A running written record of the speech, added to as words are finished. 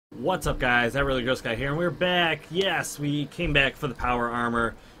What's up, guys? That Really Gross Guy here, and we're back. Yes, we came back for the power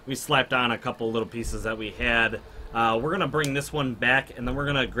armor. We slapped on a couple little pieces that we had. We're going to bring this one back, and then we're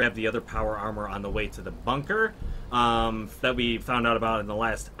going to grab the other power armor on the way to the bunker that we found out about in the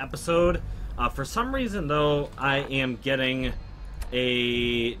last episode. For some reason, though, I am getting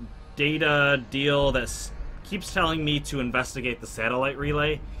a data deal that keeps telling me to investigate the satellite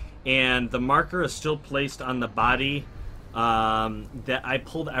relay, and the marker is still placed on the body that I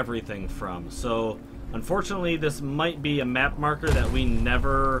pulled everything from. So unfortunately, this might be a map marker that we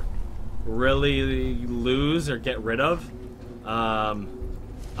never really lose or get rid of.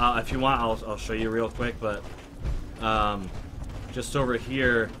 If you want, I'll show you real quick, but just over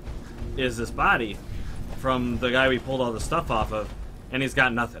here is this body from the guy we pulled all the stuff off of, and he's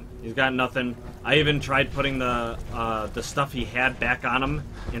got nothing. He's got nothing. I even tried putting the stuff he had back on him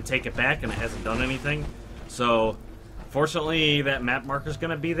and take it back, and it hasn't done anything. So fortunately, that map marker is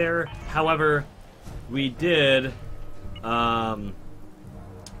going to be there. However, we did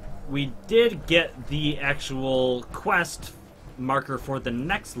get the actual quest marker for the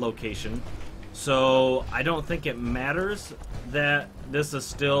next location. So I don't think it matters that this is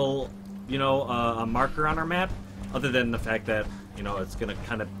still, you know, a marker on our map, other than the fact that, you know, it's going to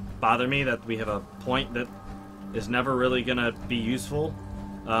kind of bother me that we have a point that is never really going to be useful.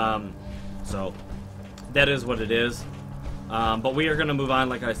 So that is what it is. But we are going to move on,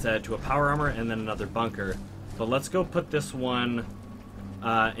 like I said, to a power armor and then another bunker. But let's go put this one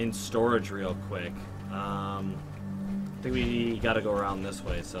in storage real quick. I think we got to go around this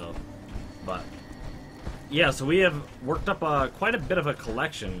way, so... But, yeah, so we have worked up quite a bit of a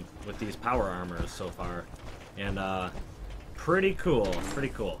collection with these power armors so far. And, pretty cool, pretty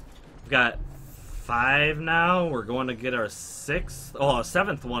cool. We've got 5 now. We're going to get our 6th. Oh, a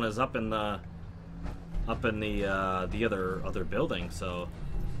 7th one is up in the... the other building. So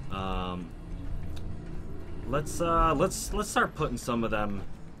let's start putting some of them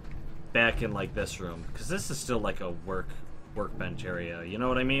back in like this room, because this is still like a workbench area, you know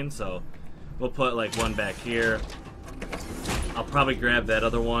what I mean? So we'll put like one back here. I'll probably grab that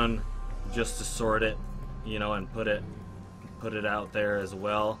other one just to sort it, you know, and put it out there as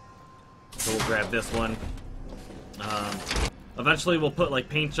well. So we'll grab this one. Eventually we'll put like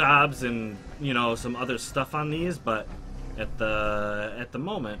paint jobs and, you know, some other stuff on these, but at the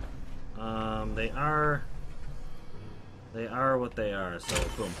moment, they are what they are. So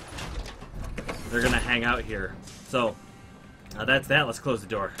boom, they're gonna hang out here. So that's that. Let's close the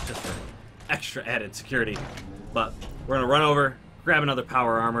door just for extra added security. But we're gonna run over, grab another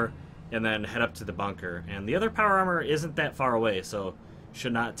power armor, and then head up to the bunker. And the other power armor isn't that far away, so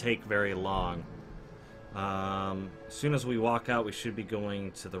should not take very long. As soon as we walk out, we should be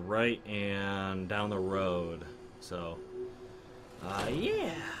going to the right and down the road. So,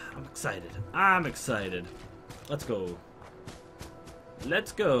 yeah, I'm excited. I'm excited. Let's go.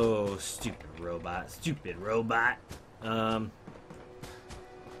 Let's go, stupid robot. Stupid robot.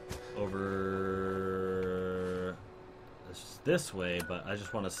 Over this way, but I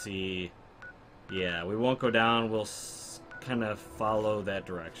just want to see. Yeah, we won't go down. We'll kind of follow that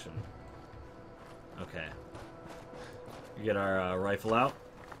direction. Okay. We get our rifle out.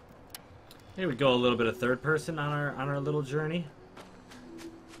 Here we go, a little bit of third person on our little journey.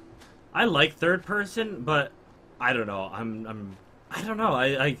 I like third person, but I don't know. I don't know.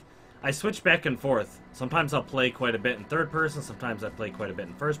 I switch back and forth. Sometimes I'll play quite a bit in third person, sometimes I play quite a bit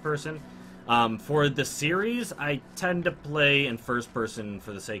in first person. For the series, I tend to play in first person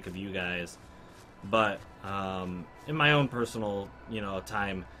for the sake of you guys. But in my own personal, you know,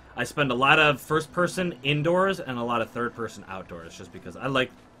 time, I spend a lot of first person indoors and a lot of third person outdoors, just because I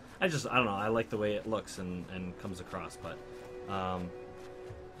don't know, I like the way it looks and comes across. But I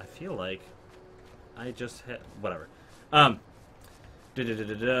feel like I just hit whatever.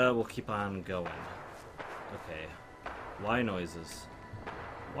 We'll keep on going. Okay. Why noises?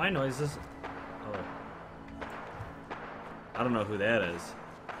 Why noises? Oh, I don't know who that is.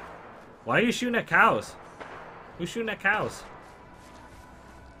 Why are you shooting at cows? Who's shooting at cows?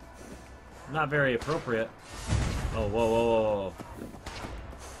 Not very appropriate. Oh, whoa, whoa, whoa, whoa.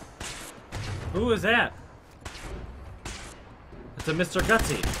 Who is that? It's a Mr.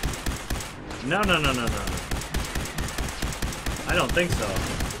 Gutsy. No, no, no, no, no. I don't think so.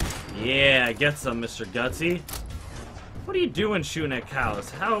 Yeah, get some, Mr. Gutsy. What are you doing shooting at cows?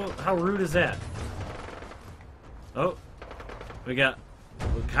 How rude is that? Oh, the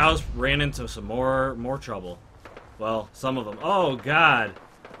cows ran into some more trouble. Well, some of them. Oh, God.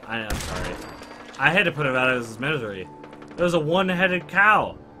 I'm sorry. I had to put it out of his misery. It was a one-headed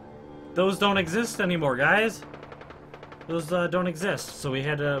cow. Those don't exist anymore, guys. those don't exist. So we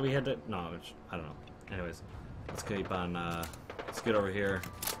had to. No, I don't know. Anyways, let's keep on. Let's get over here.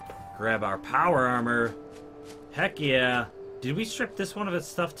 Grab our power armor. Heck yeah! Did we strip this one of its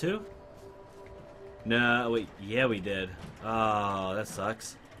stuff too? No, wait. Yeah, we did. Oh, that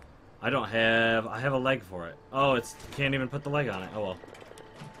sucks. I have a leg for it. Oh, can't even put the leg on it. Oh well.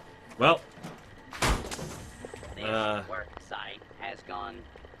 Well. This work site has gone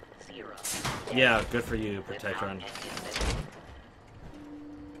 0. Yeah, good for you, Protectron.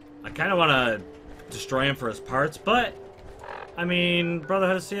 I kind of want to destroy him for his parts, but I mean,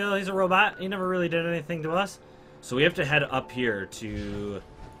 Brotherhood of Steel, he's a robot. He never really did anything to us. So we have to head up here to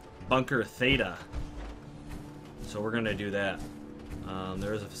Bunker Theta. So we're going to do that.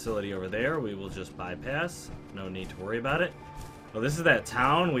 There is a facility over there. We will just bypass. No need to worry about it. Well, this is that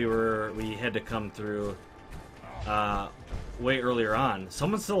town we had to come through way earlier on.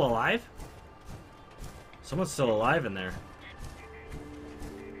 Someone's still alive? Someone's still alive in there.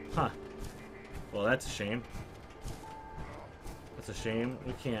 Huh. Well, that's a shame. That's a shame.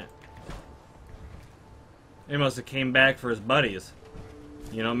 We can't. He must have came back for his buddies.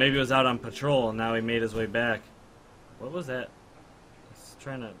 You know, maybe he was out on patrol and now he made his way back. What was that? He's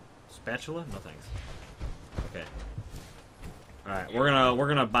trying to spatula? No thanks. Okay. Alright, we're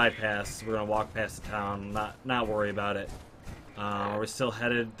gonna bypass. We're gonna walk past the town, not worry about it. Are we still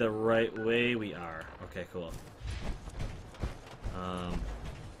headed the right way? We are. Okay, cool.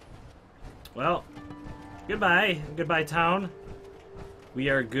 Well, goodbye. Goodbye, town. We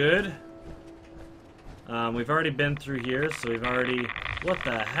are good. We've already been through here, so we've already... What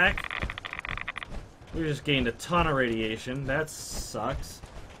the heck? We just gained a ton of radiation. That sucks.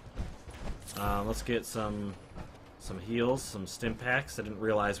 Let's get some heals, some stim packs. I didn't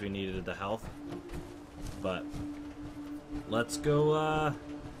realize we needed the health. But let's go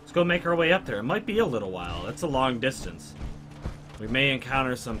make our way up there. It might be a little while. It's a long distance. We may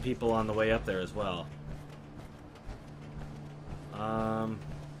encounter some people on the way up there as well.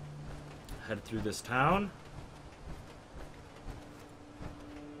 Head through this town.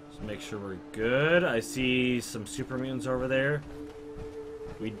 Just make sure we're good. I see some super mutants over there.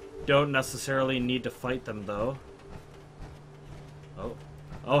 We don't necessarily need to fight them though.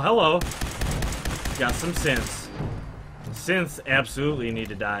 Oh, hello. Got some synths. Synths absolutely need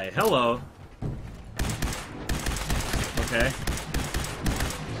to die. Hello. Okay.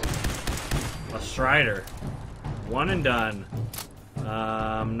 A Strider. One and done.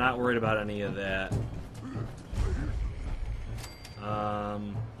 I'm not worried about any of that.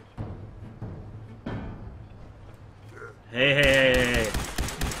 Hey.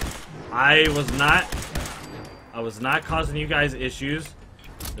 I was not causing you guys issues.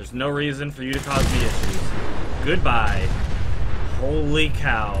 There's no reason for you to cause me issues. Goodbye. Holy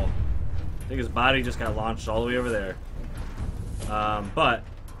cow. I think his body just got launched all the way over there. But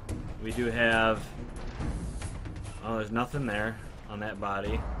we do have... Oh, there's nothing there on that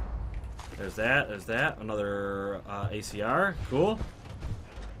body. There's that. Another ACR. Cool.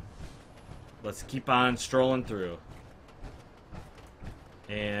 Let's keep on strolling through.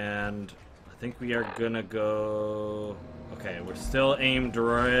 And I think we are gonna go... Okay, we're still aimed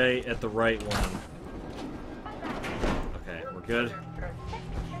right at the right one. Okay, we're good.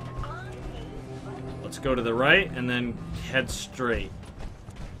 Let's go to the right and then head straight.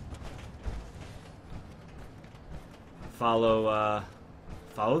 Follow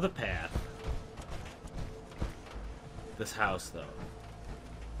the path. This house, though.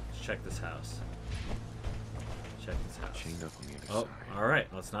 Let's check this house. Check this house. Oh, alright.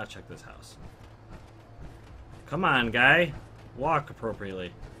 Let's not check this house. Come on, guy. Walk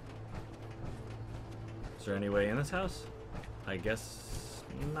appropriately. Is there any way in this house? I guess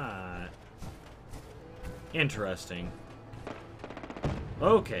not. Interesting.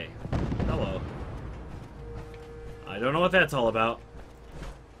 Okay. Hello. I don't know what that's all about.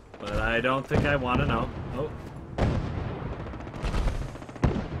 But I don't think I want to know. Oh.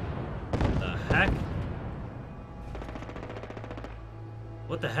 What the heck?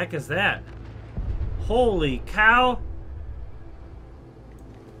 What the heck is that? Holy cow!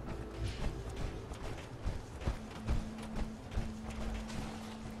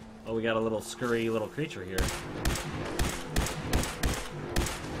 Oh, we got a little scurry little creature here.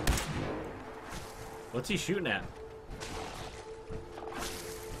 What's he shooting at?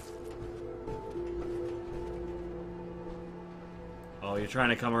 Oh, you're trying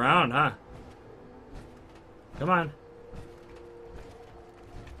to come around, huh? Come on.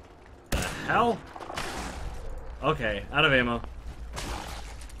 The hell? Okay, out of ammo.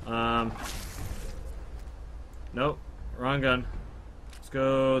 Nope, wrong gun. Let's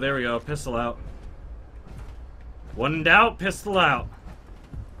go, there we go, pistol out. When in doubt, pistol out.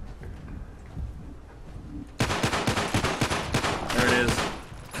 There it is.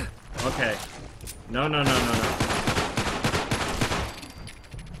 Okay. No, no, no, no, no.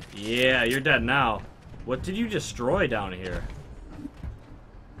 Yeah, you're dead now. What did you destroy down here?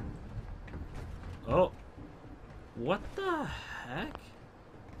 Oh. What the heck?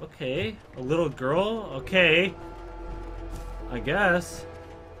 Okay. A little girl? Okay. I guess.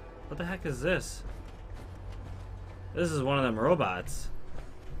 What the heck is this? This is one of them robots.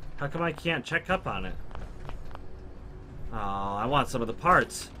 How come I can't check up on it? Oh, I want some of the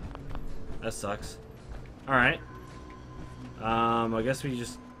parts. That sucks. Alright. I guess we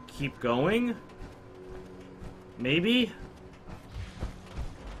just keep going? Maybe?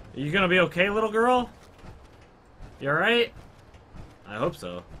 Are you gonna be okay, little girl? You alright? I hope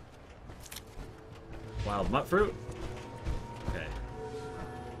so. Wild mutt fruit? Okay.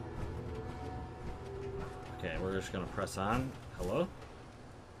 Okay, we're just gonna press on. Hello?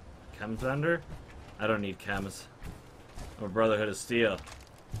 Chems vendor? I don't need chems. I'm a Brotherhood of Steel.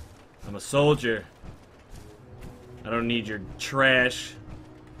 I'm a soldier. I don't need your trash.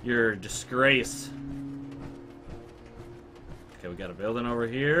 Your disgrace. Okay, we got a building over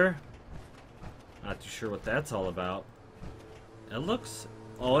here. Not too sure what that's all about. It looks...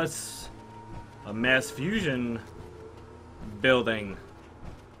 Oh, it's a mass fusion building.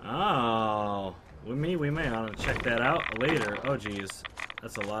 Oh. We may want to check that out later. Oh, geez.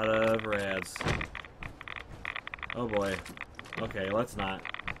 That's a lot of rads. Oh, boy. Okay, let's not.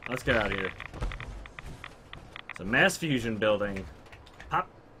 Let's get out of here. It's a mass fusion building. Pop.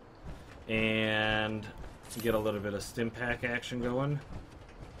 And get a little bit of stim pack action going.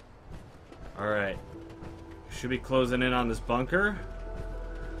 Alright. Should be closing in on this bunker.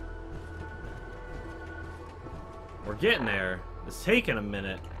 We're getting there. It's taking a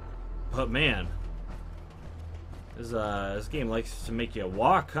minute. But man. This game likes to make you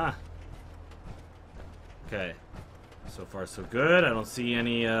walk, huh? Okay. So far so good. I don't see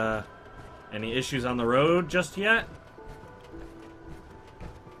any issues on the road just yet.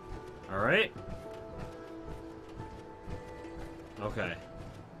 Alright. Okay.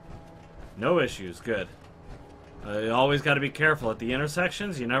 No issues. Good. You always got to be careful at the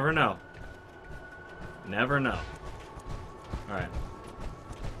intersections. You never know. Never know. Alright.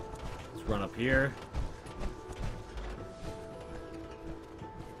 Let's run up here.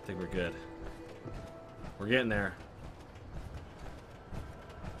 I think we're good. We're getting there.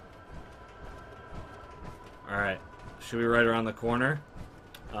 Alright. Should be right around the corner.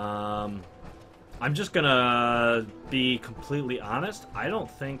 I'm just gonna be completely honest. I don't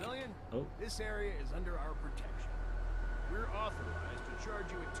think... Oh. This area is under our protection. We're authorized to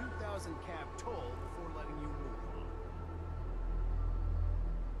charge you a 2,000 cap toll before letting you move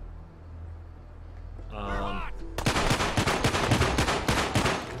on.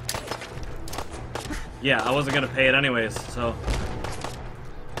 Yeah, I wasn't gonna pay it anyways, so...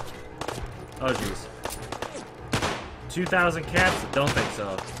 Oh, jeez. 2,000 caps? Don't think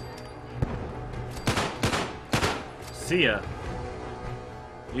so. See ya.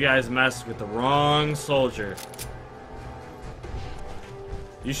 You guys messed with the wrong soldier.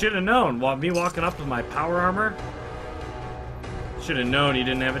 You should have known. Me walking up with my power armor? Should have known you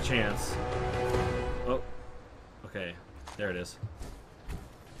didn't have a chance. Oh. Okay. There it is.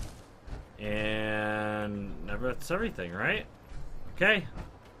 And that's everything, right? Okay.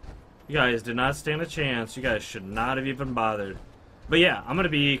 You guys did not stand a chance. You guys should not have even bothered. But yeah, I'm going to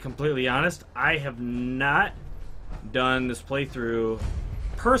be completely honest. I have not done this playthrough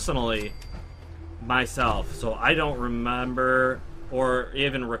personally myself. So I don't remember or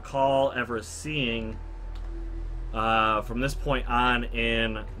even recall ever seeing from this point on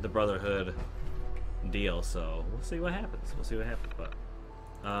in the Brotherhood deal. So we'll see what happens. We'll see what happens. But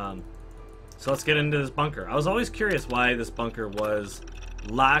so let's get into this bunker. I was always curious why this bunker was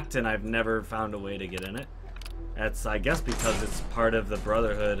locked, and I've never found a way to get in it. That's, I guess, because it's part of the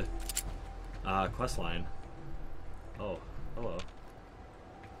Brotherhood quest line. Oh, hello.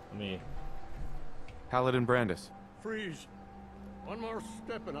 Let me... Paladin Brandis. Freeze. One more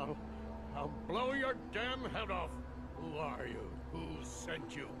step and I'll blow your damn head off. Who are you? Who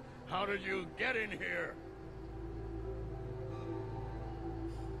sent you? How did you get in here?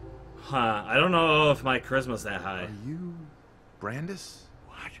 Huh, I don't know if my charisma's that high. Are you Brandis?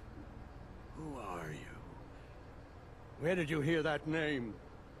 What? Who are you? Where did you hear that name?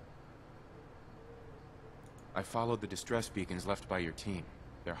 I followed the distress beacons left by your team.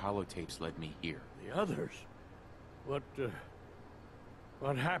 Their holotapes led me here. The others? What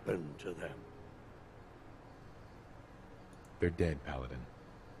happened to them? They're dead, Paladin.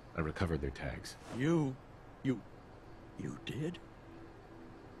 I recovered their tags. You You did?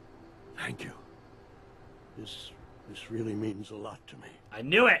 Thank you. This really means a lot to me. I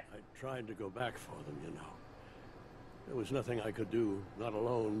knew it! I tried to go back for them, you know. There was nothing I could do, not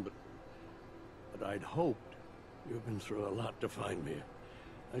alone, but I'd hoped. You've been through a lot to find me.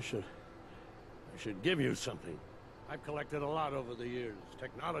 I should give you something. I've collected a lot over the years.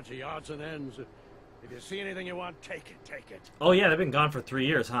 Technology, odds and ends. If you see anything you want, take it, take it. Oh yeah, they've been gone for 3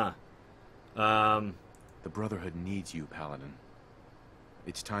 years, huh? The Brotherhood needs you, Paladin.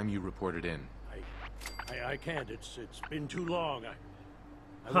 It's time you reported in. I can't. It's been too long.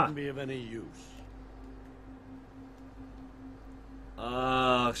 I wouldn't be of any use.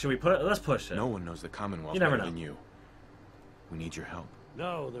 Should we put it? Let's push it. No one knows the Commonwealth You never better know. than you. We need your help.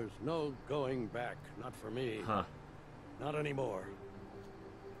 No, there's no going back. Not for me. Huh. Not anymore.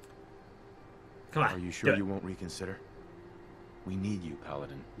 Come on. Are you do sure it. you won't reconsider? We need you,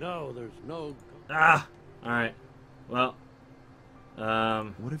 Paladin. No, there's no... Ah! Alright. Well.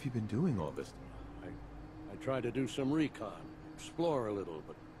 What have you been doing all this? I tried to do some recon, explore a little,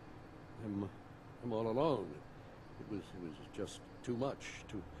 but I'm all alone. It was just too much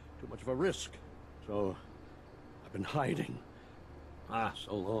of a risk. So I've been hiding. Ah.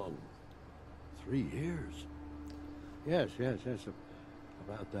 So long. 3 years. Yes,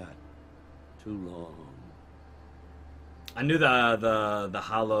 about that. Too long. I knew the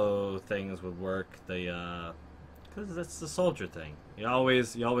hollow things would work. Because that's the soldier thing. You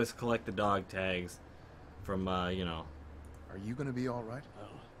always collect the dog tags from you know. Are you gonna be all right?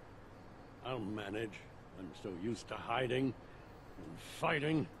 I'll manage. I'm so used to hiding and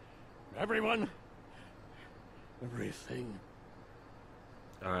fighting. Everyone. Everything.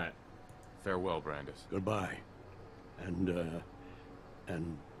 All right. Farewell, Brandis. Goodbye.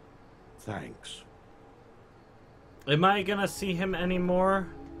 And thanks. Am I gonna see him anymore?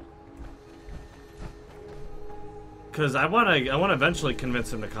 Cause I wanna eventually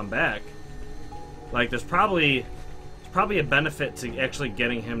convince him to come back. Like there's probably a benefit to actually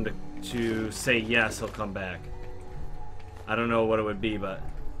getting him to say yes, he'll come back. I don't know what it would be, but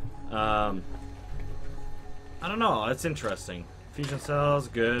I don't know. It's interesting. Fusion cells,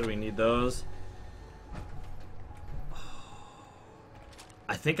 good. We need those.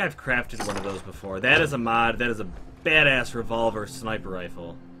 I think I've crafted one of those before. That is a mod. That is a badass revolver sniper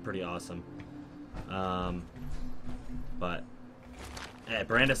rifle. Pretty awesome. But yeah,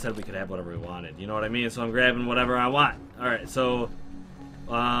 Brandis said we could have whatever we wanted. You know what I mean? So I'm grabbing whatever I want. Alright, so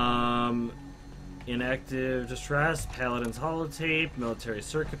inactive distress, Paladin's holotape, military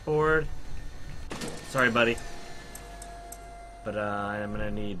circuit board. Sorry, buddy. But I'm gonna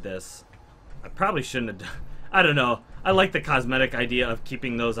need this. I probably shouldn't have done. I don't know. I like the cosmetic idea of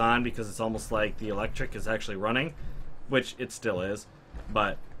keeping those on because it's almost like the electric is actually running, which it still is.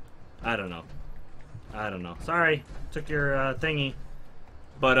 But I don't know. Sorry, took your thingy.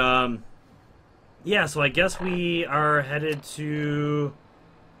 But yeah. So I guess we are headed to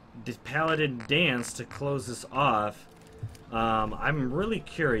the Paladin dance to close this off. I'm really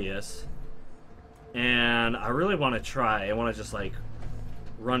curious, and I really want to try. I want to just like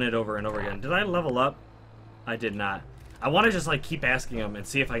run it over and over again. Did I level up? I did not. I want to just like keep asking him and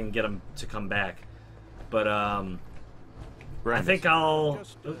see if I can get him to come back. But I think I'll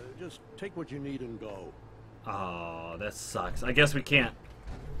just take what you need and go. Oh, that sucks. I guess we can't.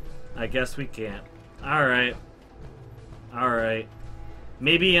 All right.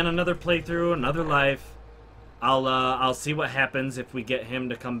 Maybe in another playthrough, another life, I'll see what happens if we get him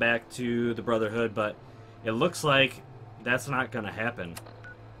to come back to the Brotherhood. But it looks like that's not gonna happen.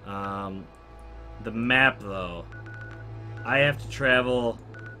 The map, though, I have to travel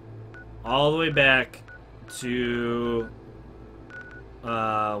all the way back to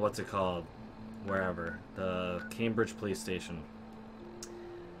what's it called? Wherever. The Cambridge police station.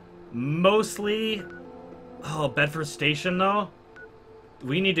 Mostly... Oh, Bedford Station, though?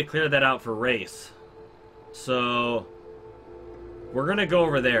 We need to clear that out for race. So... We're gonna go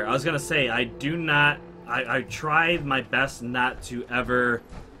over there. I was gonna say, I do not... I tried my best not to ever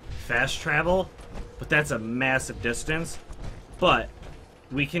fast travel, but that's a massive distance. But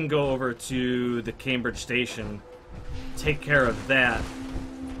we can go over to the Cambridge station, take care of that,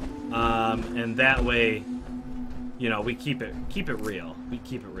 and that way, you know, we keep it real. We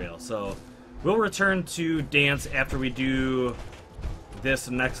keep it real. So we'll return to dance after we do this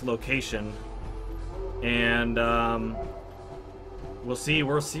next location, and we'll see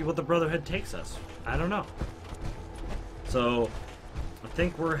what the Brotherhood takes us. I don't know. So I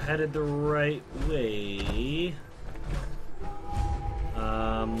think we're headed the right way.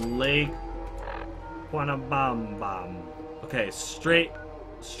 Lake Quanabam. Okay, straight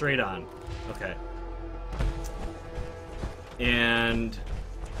on. Okay. And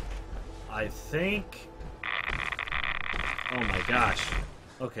I think... Oh my gosh.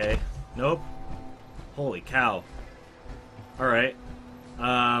 Okay. Nope. Holy cow. Alright.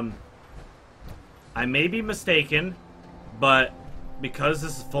 I may be mistaken, but because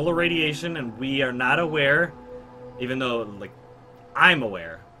this is full of radiation and we are not aware, even though, like, I'm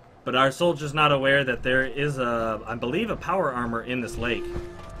aware, but our soldier's not aware that there is I believe, a power armor in this lake.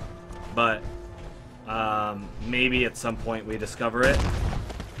 But, maybe at some point we discover it.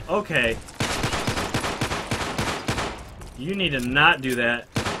 Okay. You need to not do that.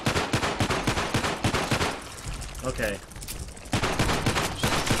 Okay.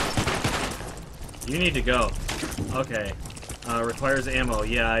 You need to go. Okay. Requires ammo.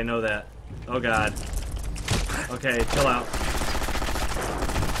 Yeah, I know that. Oh god. Okay, chill out.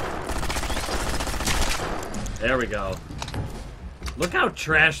 There we go. Look how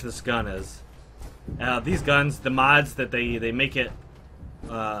trash this gun is. These guns, the mods that they make it,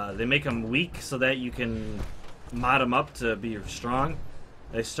 they make them weak so that you can mod them up to be strong.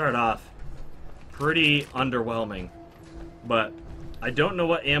 They start off pretty underwhelming, but I don't know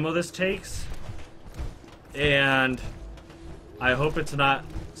what ammo this takes, and I hope it's not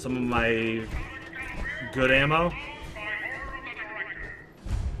some of my good ammo.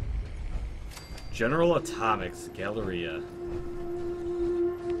 General Atomics Galleria.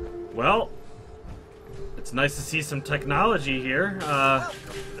 Well, it's nice to see some technology here.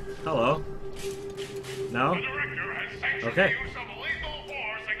 Hello. No? Okay.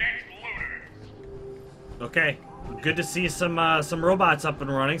 Okay. Good to see some robots up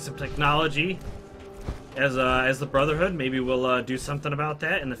and running, some technology. As the Brotherhood, maybe we'll do something about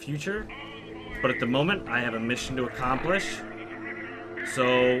that in the future. But at the moment, I have a mission to accomplish.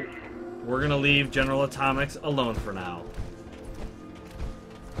 So we're gonna leave General Atomics alone for now.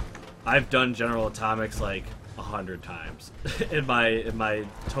 I've done General Atomics like 100 times in my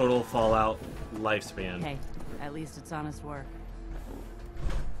total Fallout lifespan. Hey, at least it's honest work.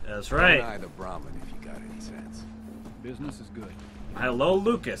 That's right. Don't eye the Brahmin if you got any sense. Business is good. Hello,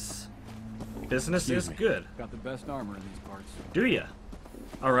 Lucas. Business Excuse is me. good. Got the best armor in these parts. Do ya?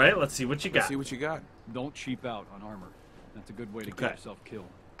 All right, let's see what you Let's got. see what you got. Don't cheap out on armor. That's a good way to Okay. get yourself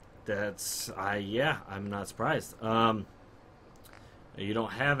killed. That's yeah, I'm not surprised. You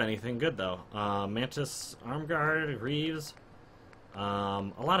don't have anything good though. Mantis, Arm Guard, Reeves. A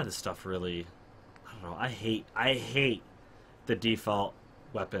lot of this stuff really, I don't know. I hate the default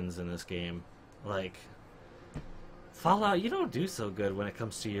weapons in this game. Like Fallout, you don't do so good when it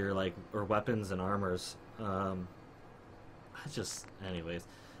comes to your or weapons and armors. Anyways,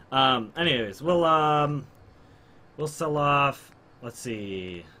 we'll sell off. Let's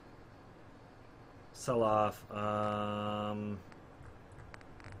see. Sell off.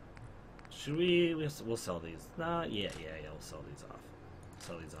 Should we? We'll sell these. Yeah. We'll sell these off.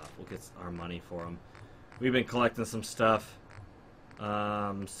 Sell these off. We'll get our money for them. We've been collecting some stuff.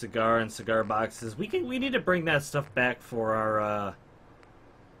 Cigar and cigar boxes. We need to bring that stuff back for our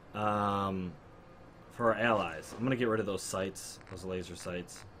allies. I'm gonna get rid of those sights, those laser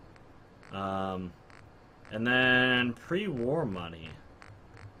sights. And then pre-war money.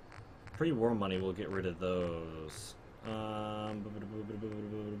 Pre-war money, we'll get rid of those.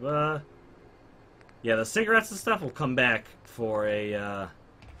 Yeah, the cigarettes and stuff will come back for a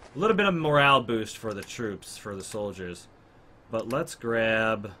little bit of morale boost for the troops, for the soldiers. But let's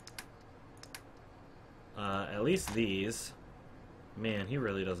grab at least these. Man, he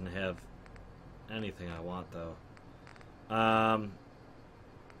really doesn't have anything I want, though.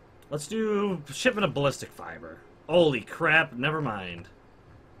 Let's do shipment of ballistic fiber. Holy crap, never mind.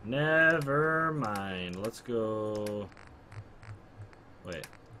 Never mind. Let's go... Wait.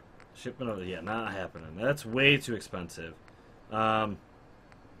 Shipment of... Yeah, not happening. That's way too expensive.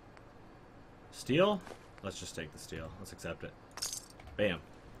 Steel? Let's just take the steel. Let's accept it. Bam.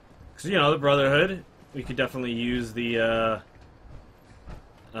 Because, you know, the Brotherhood, we could definitely use the,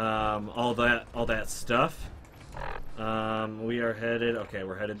 all that stuff. We are headed... Okay,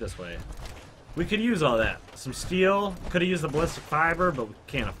 we're headed this way. We could use all that. Some steel. Could have used the ballistic fiber, but we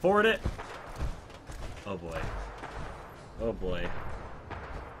can't afford it. Oh, boy. Oh, boy.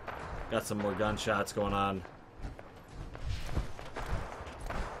 Got some more gunshots going on.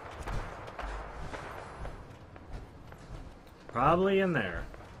 Probably in there.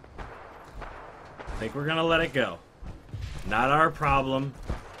 I think we're gonna let it go. Not our problem.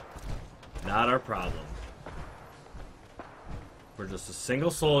 Not our problem. We're just a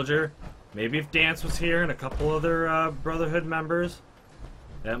single soldier. Maybe if Dance was here and a couple other Brotherhood members,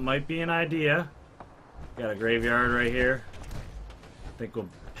 that might be an idea. Got a graveyard right here. I think we'll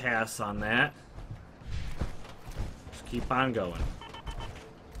pass on that. Just keep on going.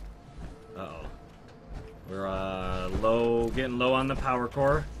 Uh-oh. We're low, getting low on the power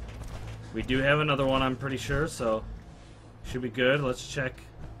core. We do have another one, I'm pretty sure, so should be good. Let's check.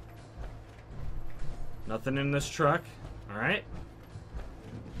 Nothing in this truck. Alright.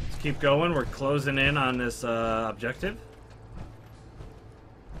 Let's keep going. We're closing in on this objective.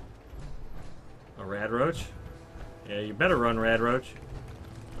 A rad roach. Yeah, you better run, rad roach.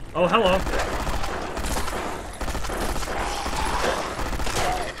 Oh, hello.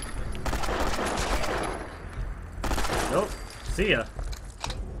 Nope. See ya.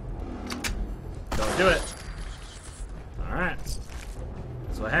 Don't do it. Alright.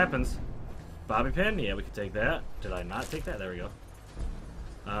 That's what happens. Bobby pin? Yeah, we can take that. Did I not take that? There we go.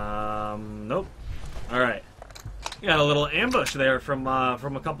 Nope. Alright. Got a little ambush there from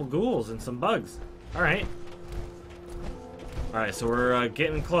a couple ghouls and some bugs. Alright. Alright, so we're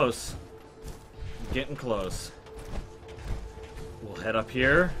getting close. Getting close. We'll head up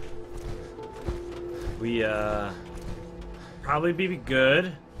here. We, probably be good.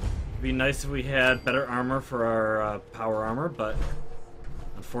 It'd be nice if we had better armor for our power armor, but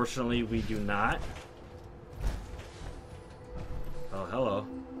unfortunately we do not. Oh, hello.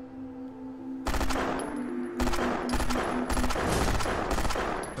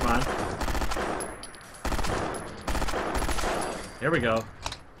 Come on. There we go.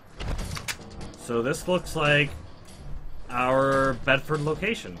 So this looks like our Bedford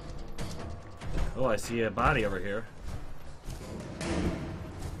location. Oh, I see a body over here.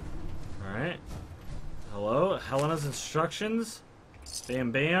 Alright. Hello? Helena's instructions.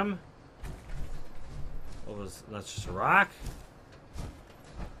 Bam bam. What was... That's just a rock.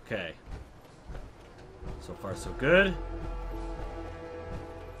 Okay. So far so good.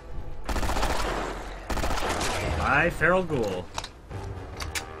 Bye, Feral Ghoul.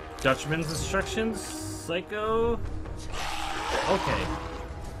 Dutchman's instructions. Psycho. Okay.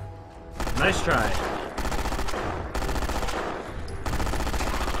 Nice try.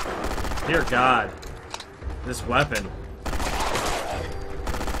 Dear God. This weapon.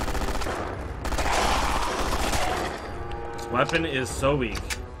 This weapon is so weak.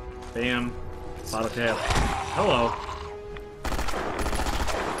 Bam. Bottle cap. Hello.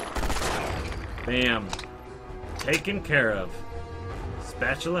 Bam. Taken care of.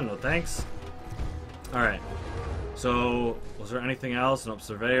 Spatula, no thanks. Alright. So, was there anything else? Nope,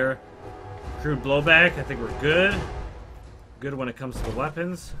 surveyor. Crude blowback, I think we're good. Good when it comes to the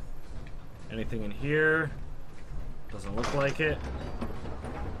weapons. Anything in here? Doesn't look like it.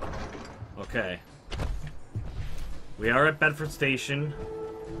 Okay. We are at Bedford Station.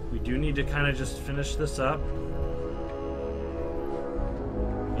 We do need to kind of just finish this up.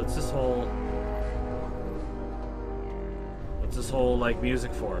 What's this whole like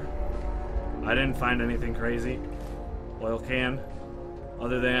music for? I didn't find anything crazy. Oil can.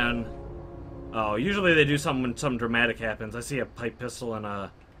 Other than, oh, usually they do something when something dramatic happens. I see a pipe pistol and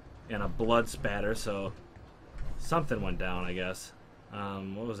a blood spatter, so something went down, I guess.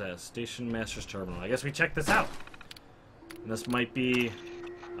 What was that? Station Master's Terminal. I guess we check this out. And this might be...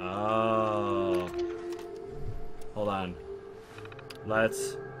 Oh. Hold on.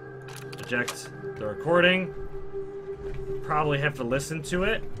 Let's eject the recording. Probably have to listen to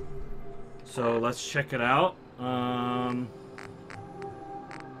it. So let's check it out.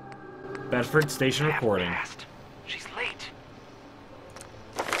 Bedford Station recording. She's late.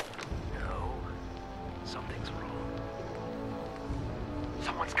 No. Something's wrong.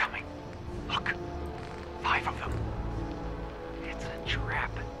 Someone's coming. Look. 5 of them. It's a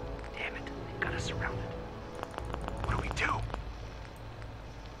trap. Damn it. They've got us surrounded. What do we do?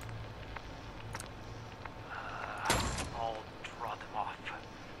 I'll draw them off.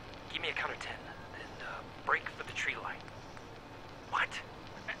 Give me a count of 10. Then break for the tree line. What?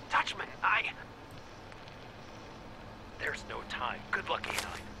 Dutchman, There's no time. Good luck, A9.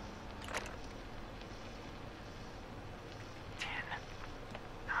 10,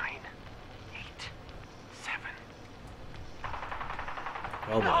 9, 8, 7.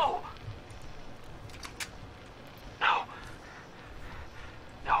 Oh, no! No.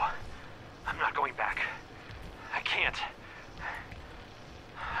 No. I'm not going back. I can't.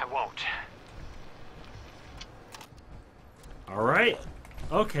 I won't. Alright.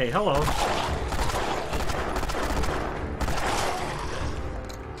 Okay, hello.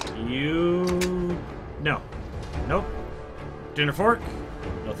 You... No. Nope. Dinner fork?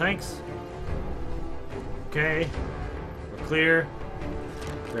 No thanks. Okay. We're clear.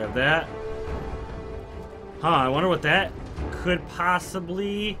 Grab that. Huh, I wonder what that could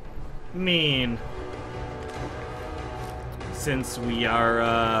possibly mean. Since we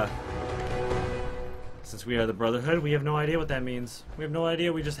are, Since we are the Brotherhood, we have no idea what that means. We have no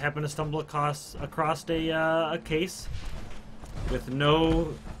idea. We just happen to stumble across a case with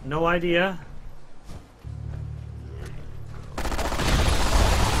no idea.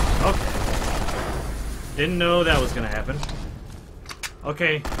 Okay. Didn't know that was gonna happen.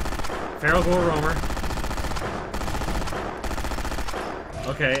 Okay. Feral Gore Roamer.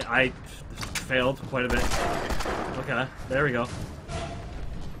 Okay, I failed quite a bit. Okay, there we go.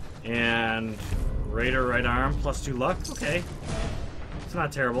 And Raider right arm, +2 luck. Okay. It's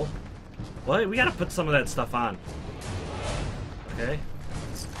not terrible. Well, we gotta put some of that stuff on. Okay.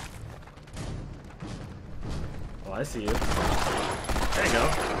 Oh, I see you. There you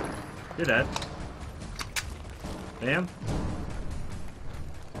go. You're dead. Bam.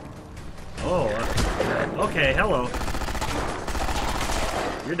 Oh, okay, hello.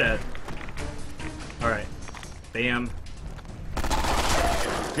 You're dead. Alright. Bam.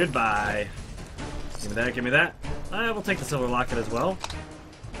 Goodbye. Give me that, give me that. We'll take the silver locket as well.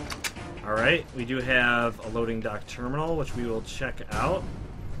 Alright, we do have a loading dock terminal, which we will check out.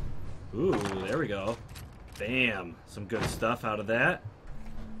 Ooh, there we go. Bam. Some good stuff out of that.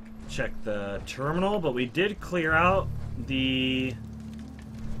 Check the terminal, but we did clear out the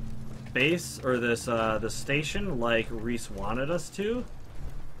base, or this the station, like Reese wanted us to.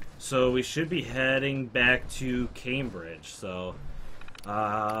 So we should be heading back to Cambridge. So,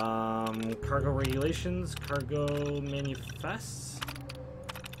 cargo regulations, cargo manifests.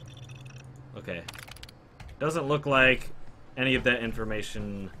 Okay. Doesn't look like any of that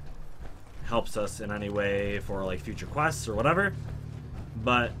information helps us in any way for like future quests or whatever.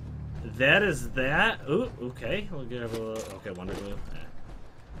 But that is that. Ooh, okay. We'll give a little, okay, Wonder Glue.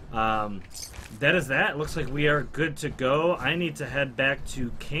 That is that. Looks like we are good to go. I need to head back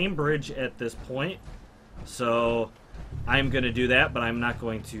to Cambridge at this point. So I'm going to do that, but I'm not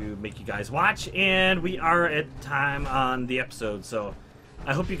going to make you guys watch. And we are at time on the episode. So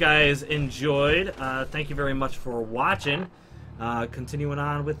I hope you guys enjoyed. Thank you very much for watching. Continuing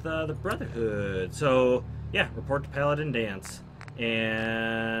on with the Brotherhood. So yeah, report to Paladin Dance.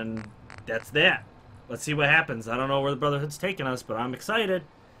 And that's that. Let's see what happens. I don't know where the Brotherhood's taking us, but I'm excited.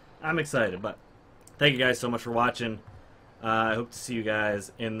 I'm excited, but thank you guys so much for watching. I hope to see you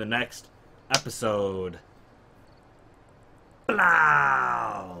guys in the next episode.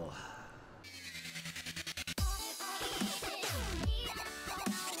 Blow!